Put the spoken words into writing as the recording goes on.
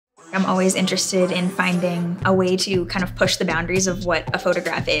I'm always interested in finding a way to kind of push the boundaries of what a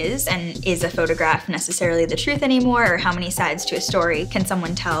photograph is, and is a photograph necessarily the truth anymore, or how many sides to a story can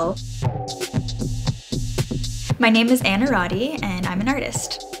someone tell? My name is Rotty, and I'm an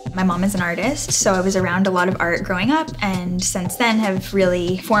artist. My mom is an artist, so I was around a lot of art growing up, and since then have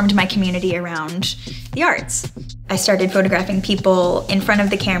really formed my community around the arts. I started photographing people in front of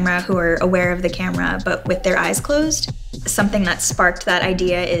the camera who are aware of the camera, but with their eyes closed. Something that sparked that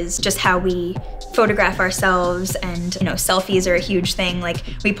idea is just how we photograph ourselves, and selfies are a huge thing. Like,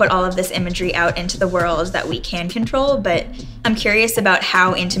 we put all of this imagery out into the world that we can control, but I'm curious about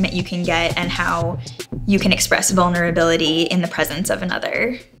how intimate you can get and how you can express vulnerability in the presence of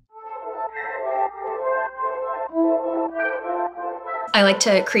another. I like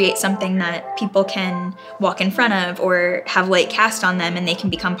to create something that people can walk in front of or have light cast on them and they can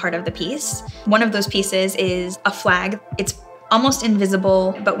become part of the piece. One of those pieces is a flag. It's almost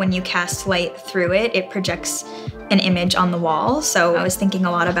invisible, but when you cast light through it, it projects an image on the wall. So I was thinking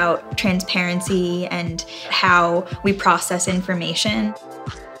a lot about transparency and how we process information.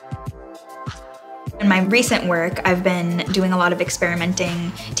 In my recent work, I've been doing a lot of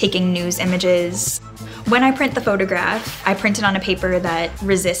experimenting, taking news images. When I print the photograph, I print it on a paper that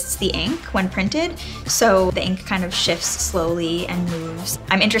resists the ink when printed, so the ink kind of shifts slowly and moves.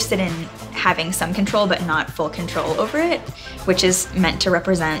 I'm interested in having some control, but not full control over it, which is meant to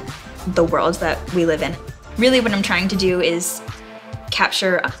represent the world that we live in. Really, what I'm trying to do is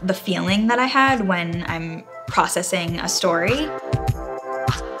capture the feeling that I had when I'm processing a story.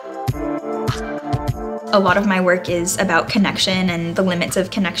 A lot of my work is about connection and the limits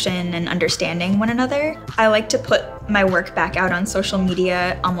of connection and understanding one another. I like to put my work back out on social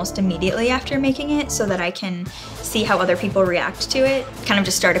media almost immediately after making it so that I can see how other people react to it. Kind of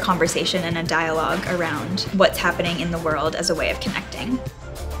just start a conversation and a dialogue around what's happening in the world as a way of connecting.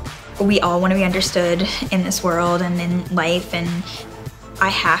 We all want to be understood in this world and in life, and I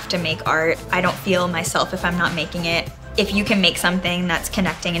have to make art. I don't feel myself if I'm not making it. If you can make something that's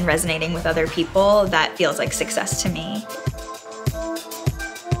connecting and resonating with other people, that feels like success to me.